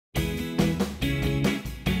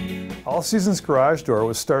All Seasons Garage Door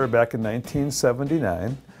was started back in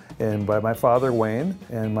 1979 and by my father Wayne,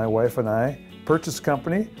 and my wife and I purchased the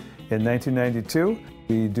company in 1992.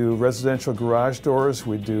 We do residential garage doors,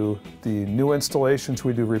 we do the new installations,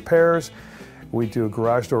 we do repairs, we do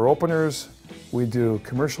garage door openers, we do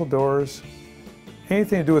commercial doors.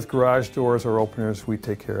 Anything to do with garage doors or openers, we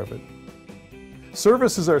take care of it.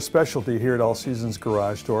 Service is our specialty here at All Seasons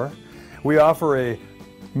Garage Door. We offer a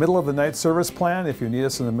middle of the night service plan if you need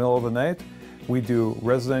us in the middle of the night. We do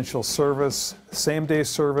residential service, same day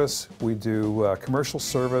service, we do commercial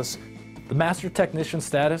service. The Master Technician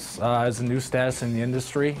status is a new status in the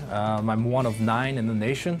industry. I'm one of 9 in the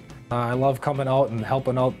nation. I love coming out and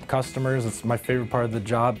helping out customers. It's my favorite part of the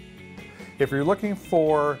job. If you're looking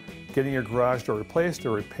for getting your garage door replaced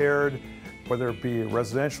or repaired, whether it be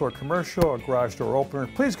residential or commercial, a garage door opener,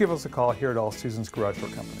 please give us a call here at All Seasons Garage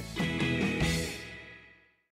Door Company.